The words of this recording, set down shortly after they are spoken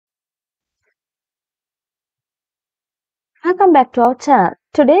Welcome back to our channel.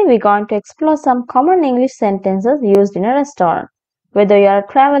 Today we're going to explore some common English sentences used in a restaurant. Whether you are a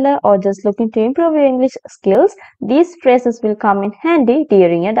traveler or just looking to improve your English skills, these phrases will come in handy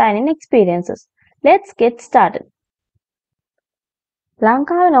during your dining experiences. Let's get started.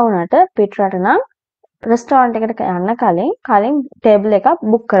 ලංකාවේ නොවුනට පිටරට නම් restaurant එකට යන්න කලින් table එකක්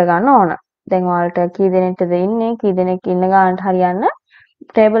book කරගන්න ඕන. දැන් ඔයාලට කී දෙනෙක්ද ඉන්නේ කී දෙනෙක් ඉන්න ගානට හරියන්න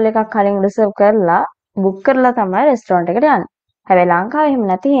ටේබල් එකක් කලින් රිසර්ව් කරලා බුක් කරලා තමයි රෙස්ටෝරන්ට් එකට යන්නේ. හැබැයි ලංකාවේ එහෙම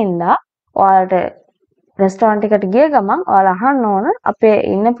නැති හින්දා ඔයාලට රෙස්ටෝරන්ට් එකට ගිය ගමන් ඔයාලා අහන්න ඕන අපේ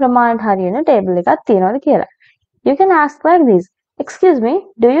ඉන්න ප්‍රමාණයට හරියන ටේබල් එකක් තියෙනවද කියලා. You can ask like this. Excuse me,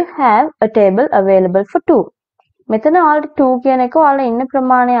 do you have a table available for two? මෙතන ඔයාලට 2 කියන එක ඔයාලා ඉන්න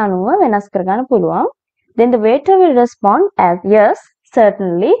ප්‍රමාණය අනුව වෙනස් කරගන්න පුළුවන්. Then the waiter will respond as yes,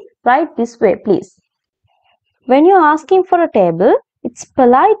 certainly, right this way please. When you're asking for a table, it's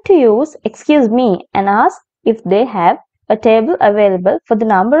polite to use excuse me and ask if they have a table available for the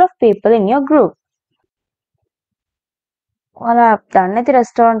number of people in your group. ඔයාලා දන්නේ නැති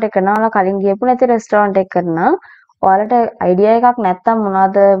restaurant එක නම් ඔයාලා කලින් ගියපු නැති restaurant එකකට නම් ඔයාලට අයිඩියා එකක් නැත්තම්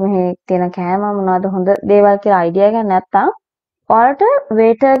මොනවද මෙහි තියෙන කෑම මොනවද හොඳ දේවල් කියලා අයිඩියා එකක් නැත්තම් ඔයාලට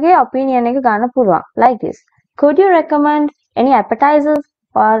වේටර්ගේ ඔපිනියන් එක ගන්න පුළුවන්. Like this. Could you recommend any appetizers?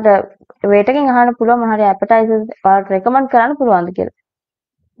 ඔයාලට වේටර්ගෙන් අහන්න පුළුවන් මොන හරි appetizers ඔයාලට recommend කරන්න පුළුවන්ද කියලා.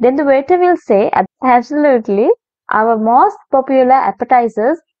 Then the waiter will say, absolutely, our most popular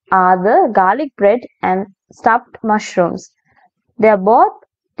appetizers are the garlic bread and stuffed mushrooms. They are both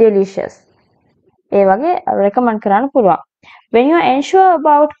delicious. ඒ වගේ recommend කරන්න පුළුවන්. When you are unsure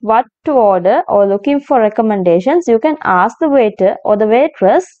about what to order or looking for recommendations, you can ask the waiter or the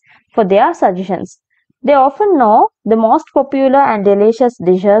waitress for their suggestions. They often know the most popular and delicious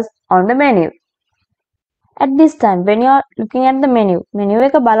dishes on the menu. At this time, when you are looking at the menu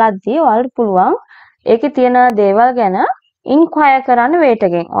එක බලද්දී ඔයාලට පුළුවන් ඒකේ තියෙන දේවල් ගැන inquire කරන්න wait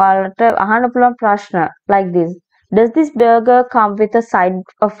again. ඔයාලට අහන්න පුළුවන් ප්‍රශ්න like this. Does this burger come with a side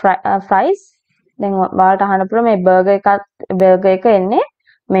of fries? දැන් ඔයාලට අහන්න පුළුවන් මේ burger එක එන්නේ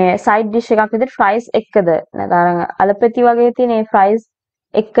මේ side dish එකක් විදිහට fries එක්කද? නැත්නම් අලපති වගේ තියෙන මේ fries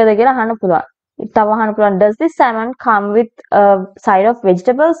එක්කද කියලා අහන්න පුළුවන්. තව අහන්න පුළුවන් does this salmon come with a side of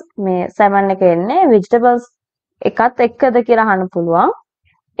vegetables? මේ salmon එක එන්නේ vegetables එකත් එක්කද කියලා අහන්න පුළුවන්.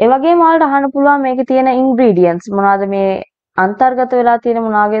 ඒ වගේම ඔයාලට අහන්න පුළුවන් මේකේ තියෙන ingredients මොනවද මේ අන්තර්ගත වෙලා තියෙන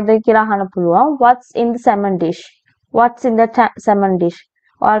මොනවාගේද කියලා අහන්න පුළුවන්. What's in the salmon dish? What's in the salmon dish?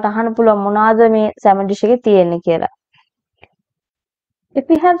 ඔයාලට අහන්න පුළුවන් මොනවද මේ salmon dish එකේ තියෙන්නේ කියලා. If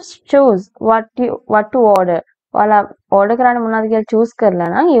you have to choose what to order, ඔයාලා order කරන්න මොනවද කියලා choose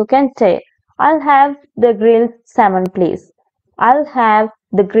කරලා නම් you can say I'll have the grilled salmon please. I'll have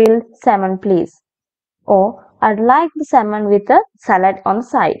the grilled salmon please. Or I'd like the salmon with a salad on the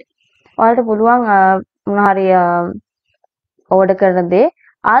side. ඔයාලට පුළුවන් මොන හරි order කරන දේ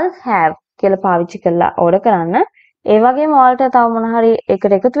I'll have කියලා පාවිච්චි කරලා order කරන්න. ඒ වගේම ඔයාලට තව මොන හරි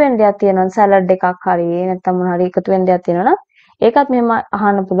එකට එකතු වෙන දේවල් තියෙනවා salad එකක් හරි නැත්නම් මොන හරි එකතු වෙන දේවල් තියෙනවා නම් ඒකත් මෙහෙම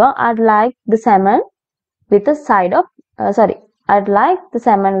අහන්න පුළුවන් I'd like the salmon with a side of I'd like the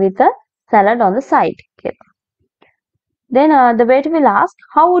salmon with a salad on the side කියලා. Then the waiter will ask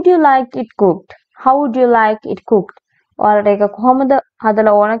how would you like it cooked? How would you like it cooked? ඔයාලට ඒක කොහොමද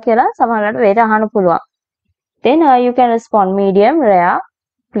හදලා ඕන කියලා සමහරවිට waiter අහන්න පුළුවන්. Then you can respond medium rare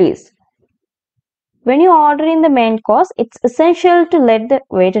please. When you order in the main course, it's essential to let the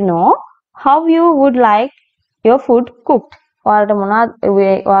waiter know how you would like your food cooked. ඔයාලට මොනවද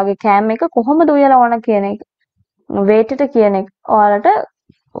ඔයාගේ කෑම එක කොහොමද උයලා ඕන කියන එක waiterට කියන එක ඔයාලට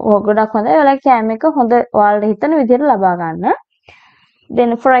ගොඩක් හොඳයි. ඔයාලගේ කෑම එක හොඳ ඔයාලට හිතන විදිහට ලබා ගන්න. Then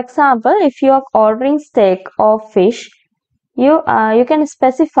for example, if you are ordering steak or fish, you can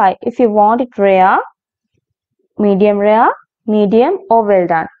specify if you want it rare, medium or well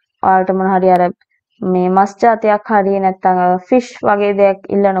done. ඔයාලට මොන හරි අර මේ මස් ජාතියක් හරි නැත්නම් fish වගේ දෙයක්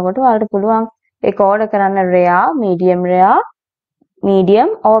ඉල්ලනකොට ඔයාලට පුළුවන් ඒක order කරන්න rare,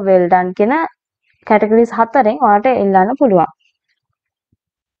 medium or well done කියන categories හතරෙන් ඔයාලට ඉල්ලන්න පුළුවන්.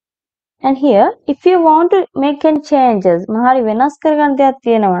 And here, if you want to make any changes, මොන හරි වෙනස් කරගන්න දෙයක්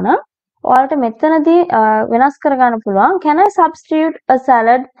තියෙනවා නම් ඔයාලට මෙතනදී වෙනස් කරගන්න පුළුවන්. Can I substitute a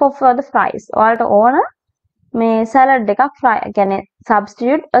salad for the fries? ඔයාලට ඕන මේ salad එකක් fry කියන්නේ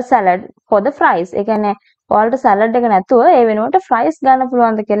substitute a salad for the fries. ඒ කියන්නේ ඔයාලට salad එක නැතුව ඒ වෙනුවට fries ගන්න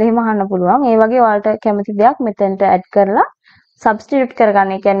පුළුවන්ද කියලා එහෙම අහන්න පුළුවන්. ඒ වගේ ඔයාලට කැමති දෙයක් මෙතෙන්ට add කරලා substitute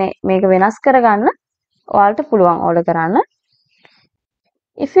කරගන්න. ඒ කියන්නේ මේක වෙනස් කරගන්න ඔයාලට පුළුවන් order කරන්න.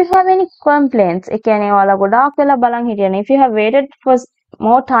 If you have any complaints, ඒ කියන්නේ ඔයාලා ගොඩාක් වෙලා බලන් හිටියනේ. If you have waited for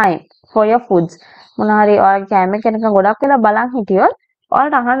more time for your foods, මොන හරි ඔයාලා කෑම එක නිකන් ගොඩක් වෙලා බලන් හිටියොත්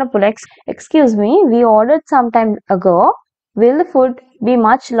ඔයාලට අහන්න පුළුවන් excuse me, we ordered some time ago will the food be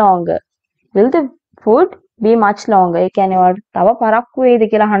much longer? Will the food be much longer? ඒ කියන්නේ ඔයාලට තව පරක්කු වේද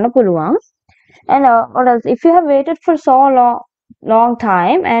කියලා අහන්න පුළුවන්. And what else? If you have waited for so long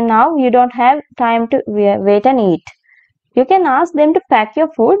time and now you don't have time to wait and eat, you can ask them to pack your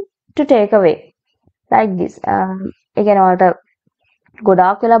food to take away. Like this. ඒ කියන්නේ ඔයාලට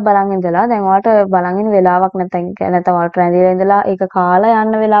ගොඩාක් වෙලා බලන් ඉඳලා දැන් ඔයාලට බලන් ඉන්න වෙලාවක් නැත්නම් ඔයාලට රැඳිලා ඉඳලා ඒක කාලා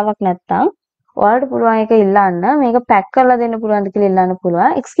යන්න වෙලාවක් නැත්නම් ඔයාලට පුළුවන් ඒක ඉල්ලන්න මේක පැක් කරලා දෙන්න පුළුවන්ද කියලා ඉල්ලන්න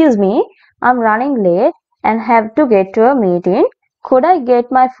පුළුවන්. Excuse me, I'm running late and have to get to a meeting. Could I get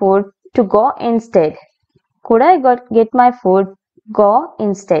my food to go instead? Could I get my food go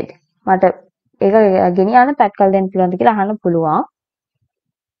instead? මට ඒක ගෙනියන්න පැක් කරලා දෙන්න පුළුවන්ද කියලා අහන්න පුළුවන්.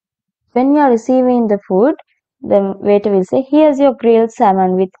 When you are receiving the food, the waiter will say, here's your grilled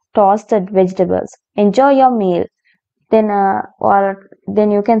salmon with toasted vegetables. Enjoy your meal. Then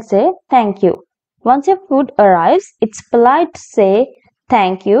you can say, thank you. Once your food arrives, it's polite to say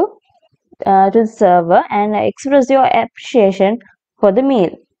thank you to the server and express your appreciation for the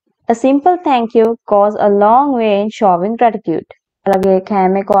meal. A simple thank you goes a long way in showing gratitude. అలాగే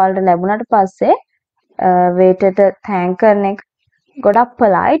කෑම එක ඔයාලට ලැබුණාට පස්සේ waiterට thank කරන එක ගොඩක්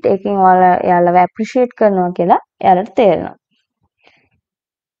polite. ඒකෙන් එයාලව appreciate කරනවා කියලා එයාලට තේරෙනවා.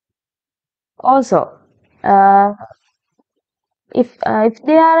 Also, if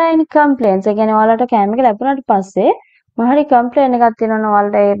there are any complaints, ඒ කියන්නේ ඔයාලට කෑම එක ලැබුණාට පස්සේ මොහරි complaint එකක් තියෙනවා නම්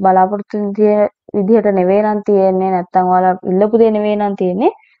ඔයාලට ඒ බලාපොරොත්තු වෙන විදිහට නෙවෙයි නම් තියෙන්නේ නැත්නම් ඔයාලා ඉල්ලපු දේ නෙවෙයි නම්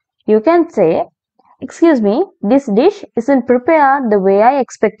තියෙන්නේ, you can say, excuse me, this dish isn't prepared the way I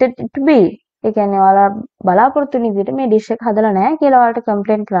expected it to be. ඒ කියන්නේ ඔයාලා බලාපොරොත්තු වෙන විදිහට මේ dish එක හදලා නැහැ කියලා ඔයාලට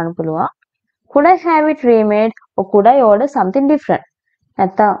complaint කරන්න පුළුවන්. Could I have it remade or could I order something different?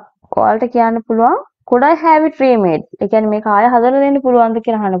 නැත්නම් ඔයාලට කියන්න පුළුවන් could I have it remade? ඒ කියන්නේ මේක ආයෙ හදලා දෙන්න පුළුවන්ද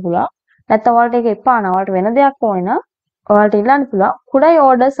කියලා අහන්න පුළුවන්. නැත්නම් ඔයාලට ඒක එපා නම් ඔයාලට වෙන දෙයක් ඕනේ නම් ඔයාලට ඉල්ලන්න පුළුවන් could I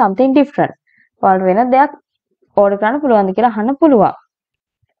order something different? ඔයාලට වෙන දෙයක් order කරන්න පුළුවන්ද කියලා අහන්න පුළුවන්.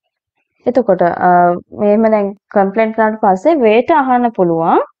 එතකොට මෙහෙම දැන් complaint කරාට පස්සේ waiter අහන්න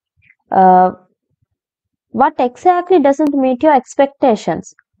පුළුවන් what exactly doesn't meet your expectations?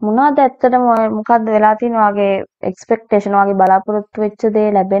 මොනවාද ඇත්තටම මොකද්ද වෙලා තියෙන්නේ ඔයාගේ expectation ඔයාගේ බලාපොරොත්තු වෙච්ච දේ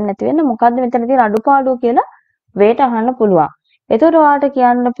ලැබෙන්නේ නැති වෙන්න මොකද්ද මෙතන තියෙන අඩුපාඩුව කියලා waiter අහන්න පුළුවන්. එතකොට ඔයාලට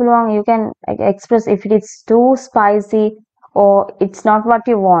කියන්න පුළුවන් you can express if it is too spicy or it's not what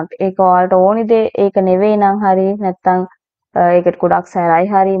you want. ඒක ඔයාලට ඕනි දේ ඒක නෙවෙයි නම් හරි නැත්නම් ඒකට ගොඩක් සැරයි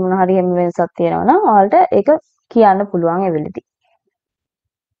හරි මොන හරි හැම වෙනසක් තියෙනවා නම් ඔයාලට ඒක කියන්න පුළුවන් ඒ වෙලෙදි.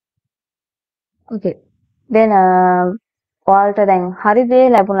 Okay. Then ඔයාලට දැන් හරි දේ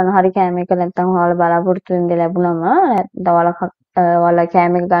ලැබුණා නම් හරි කෑම එක නැත්නම් ඔයාලා බලාපොරොත්තු වෙන දේ ලැබුණම ඔයාලා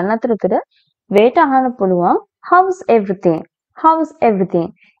කෑම එක ගන්න අතරතුර waiter අහන්න පුළුවන් how's everything? How's everything?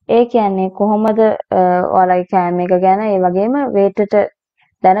 ඒ කියන්නේ කොහොමද ඔයාලගේ කෑම එක ගැන ඒ වගේම waiterට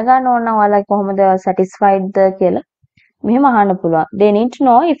දැනගන්න ඕන නම් ඔයාලා කොහොමද satisfied ද කියලා මෙහෙම අහන්න පුළුවන්. They need to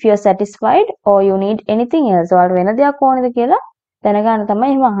know if you are satisfied or you need anything else. ඔයාලට වෙන දෙයක් ඕනේද කියලා දැනගන්න තමයි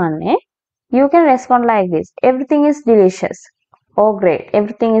එහෙම අහන්නේ. You can respond like this. Everything is delicious. Oh great.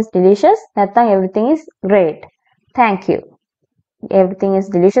 Everything is delicious. නැත්නම් everything is great. Thank you. Everything is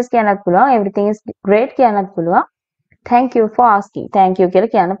delicious කියන්නත් පුළුවන්. Everything is great කියන්නත් පුළුවන්. Thank you for asking. Thank you කියලා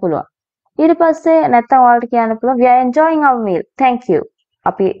කියන්න පුළුවන්. ඊට පස්සේ නැත්නම් ඔයාලට කියන්න පුළුවන් we are enjoying our meal. Thank you.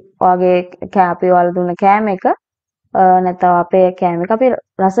 අපි ඔයාලා දුන්න කෑම එක නැත්නම් අපේ කෑම එක අපි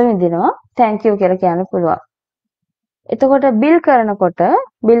රස විඳිනවා. Thank you කියලා කියන්න පුළුවන්. එතකොට බිල් කරනකොට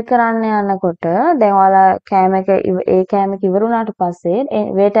බිල් කරන්න යනකොට දැන් ඔයාලා කෑම එක ඉවරුණාට පස්සේ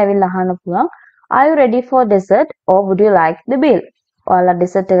waiter ඇවිල්ලා අහන්න පුළුවන් are you ready for dessert or would you like the bill? ඔයාලා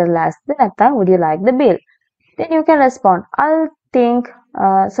dessert එක ලෑස්තිද නැත්නම් would you like the bill? Then you can respond I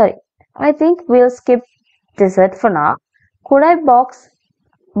think we'll skip dessert for now. Could I box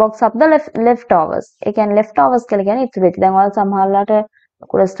up the leftovers? ඒ කියන්නේ leftovers කියලා කියන්නේ ඉතුරු වෙච්ච. දැන් ඔයාලා සමහරලාට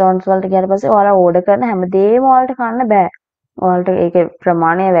රෙස්ටෝරන්ට්ස් වලට ගියාට පස්සේ ඔයාලා ඕඩර් කරන හැමදේම ඔයාලට කන්න බෑ. ඔයාලට ඒකේ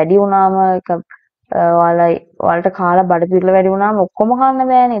ප්‍රමාණය වැඩි වුණාම ඔයාලට කාලා බඩපිරල වැඩි වුණාම ඔක්කොම කන්න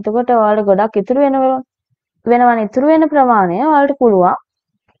බෑනේ. එතකොට ඔයාලට ගොඩක් ඉතුරු වෙනවනේ. ඉතුරු වෙන ප්‍රමාණය ඔයාලට පුළුවන්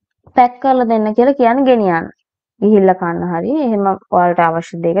පැක් කරලා දෙන්න කියලා කියන්නේ ගෙනියන්න. ගිහිල්ලා කන්න හරි එහෙම ඔයාලට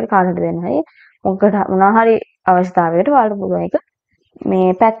අවශ්‍ය දෙයකට කාටද දෙන්න හරි මොනවා හරි අවශ්‍යතාවයකට ඔයාලට පුළුවන් ඒක මේ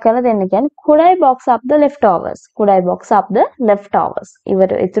පැක් කරලා දෙන්න කියන්නේ could I box up the leftovers? Could I box up the leftovers?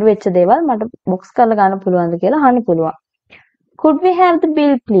 ඉතුරු වෙච්ච දේවල් මට box කරලා ගන්න පුළුවන්ද කියලා අහන්න පුළුවන්. Could we have the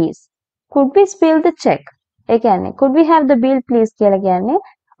bill please? Could we spill the check? ඒ කියන්නේ could we have the bill please කියලා කියන්නේ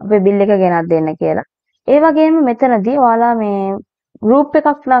අපේ bill එක ගෙනත් දෙන්න කියලා. ඒ වගේම මෙතනදී ඔයාලා මේ group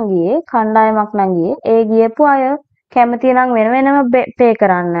එකක් නම් ගියේ කණ්ඩායමක් නම් ගියේ ඒ ගියපු අය කැමති නම් වෙන වෙනම පේ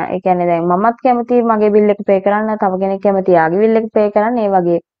කරන්න. ඒ කියන්නේ දැන් මමත් කැමති මගේ බිල් එක පේ කරන්න, තව කෙනෙක් කැමති යාගේ බිල් එක පේ කරන්න. ඒ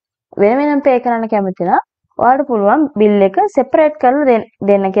වගේ වෙන වෙනම පේ කරන්න කැමති නම් ඔයාලට පුළුවන් බිල් එක සෙපරේට් කරලා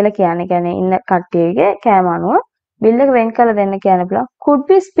දෙන්න කියලා කියන්නේ. කියන්නේ ඉන්න කට්ටියගේ කෑම අනුව බිල් එක වෙන් කරලා දෙන්න කියන්න පුළුවන්. could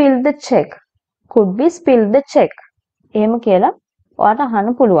we spill the check? could we spill the check? එහෙම කියලා ඔයාලට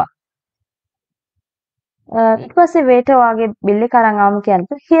අහන්න පුළුවන්. ඊට පස්සේ waiter ඔයාගේ බිල් එක අරන් ආවම කියන්න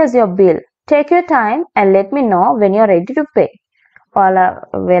here's your bill. Take your time and let me know when you're ready to pay. ඔයාලා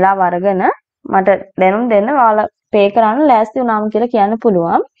වෙලාව අරගෙන මට දැනුම් දෙන්න ඔයාලා pay කරන්න ලෑස්ති වුණාම කියලා කියන්න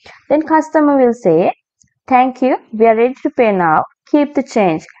පුළුවන්. Then customer will say thank you, we are ready to pay now. Keep the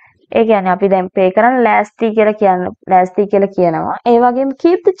change. ඒ කියන්නේ අපි දැන් pay කරන්න ලෑස්ති කියලා කියනවා. ඒ වගේම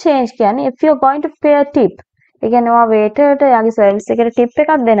keep the change කියන්නේ if you're going to pay a tip. ඒ කියන්නේ ඔයා waiterට යාගේ service එකට tip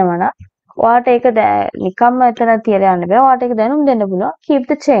එකක් දෙනවා නම් ඔයාට ඒක නිකම්ම එතන තියලා යන්න බෑ. ඔයාට ඒක දැනුම් දෙන්න පුළුවන්. keep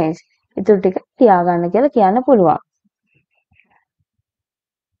the change. ඉතුරු ටික තියාගන්න කියලා කියන්න පුළුවන්.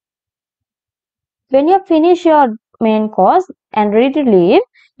 When you finish your main course and ready to leave,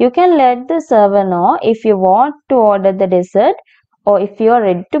 you can let the server know if you want to order the dessert or if you are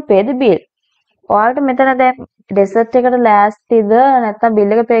ready to pay the bill. ඔයාලට මෙතන දැන් dessert එකට ලෑස්තිද නැත්නම්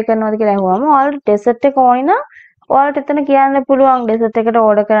bill එක pay කරනවද කියලා අහුවම ඔයාලට dessert එක ඕනි නම් ඔයාලට එතන කියන්න පුළුවන් dessert එකට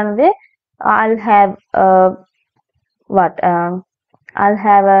order කරන දේ I'll have I'll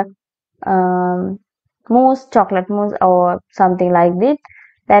have a mousse, chocolate mousse or something like this.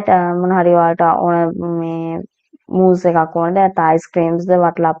 that මොන හරි ඔයාලට ඕන මේ මූස් එකක් ඕනද නැත්නම් ice creams ද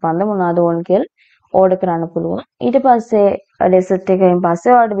වටලප්පන්ද මොනවද ඕන කියලා ඕඩර් කරන්න පුළුවන්. ඊට පස්සේ ඩෙසර්ට් එකෙන්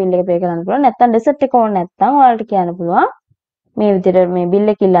පස්සේ ඔයාලට බිල් එක පේ කරන්න පුළුවන්. නැත්නම් ඩෙසර්ට් එක ඕන නැත්නම් ඔයාලට කියන්න පුළුවන් මේ විදිහට මේ බිල්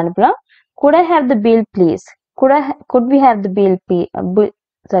එක ඉල්ලන්න පුළුවන්. Could I have the bill please? Could we have the bill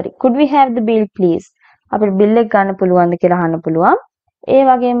could we have the bill please? අපිට බිල් එක ගන්න පුළුවන්ද කියලා අහන්න පුළුවන්. ඒ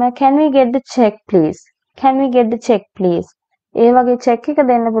වගේම can we get the check please? Can we get the check please? ඒ වගේ check එක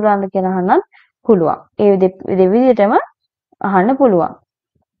දෙන්න පුළුවන්ද කියලා අහන්නත් පුළුවන්. ඒ විදිහටම අහන්න පුළුවන්.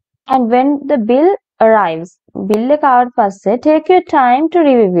 And when the bill arrives, bill එක ආවට පස්සේ take your time to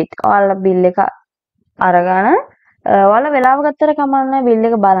review it. ඔයාලා bill එක අරගෙන ඔයාලා වෙලාව ගත්තට කමක් නැහැ bill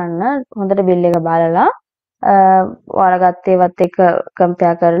එක බලන්න. හොඳට bill එක බලලා ඔයාලා ගත්තේවත් එක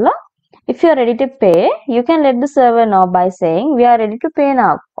compare කරලා if you are ready to pay, you can let the server know by saying we are ready to pay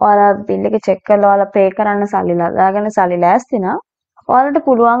now. ඔයාලා bill එක check කරලා ඔයාලා pay කරන්න සල්ලි දාගෙන සල්ලි ලෑස්ති නම් ඔයාලට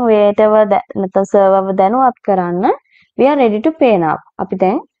පුළුවන් waiter නැත්නම් server දැනුවත් කරන්න we are ready to pay now. අපි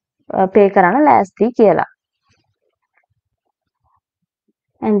දැන් pay කරන්න ලෑස්ති කියලා.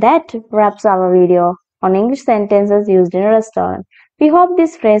 And that wraps our video on English sentences used in a restaurant. We hope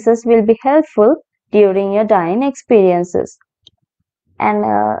these phrases will be helpful during your dining experiences. And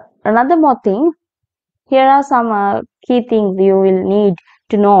another more thing, here are some key things you will need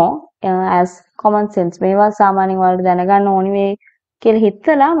to know as common sense. මේවා සාමාන්‍යයෙන් ඔයාලට දැනගන්න ඕනි මේ කියලා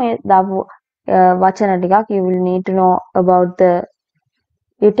හිතලා මේ දාපු වචන ටිකක් you will need to know about the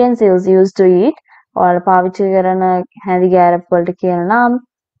utensils used to eat. ඔයාලා පාවිච්චි කරන හැඳි ගෑරප් වලට කියන නම්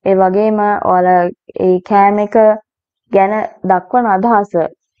ඒ වගේම ඔයාලා ඒ කෑම එක ගැන දක්වන අදහස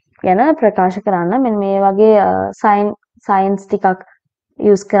ගැන ප්‍රකාශ කරන්න මෙන්න මේ වගේ සයින්ස් ටිකක්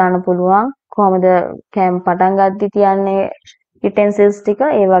use කරන්න පුළුවන්. කොහොමද කෑම පටන් ගද්දි තියන්නේ utensils ටික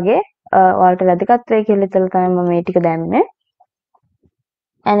ඒ වගේ ඔයාලට වැදගත් වෙයි කියලා හිතලා තමයි මම මේ ටික දැම්මේ.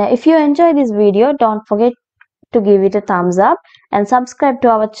 And if you enjoy this video, don't forget to give it a thumbs up and subscribe to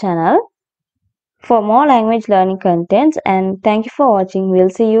our channel for more language learning contents. And thank you for watching.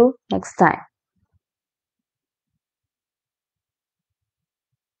 We'll see you next time.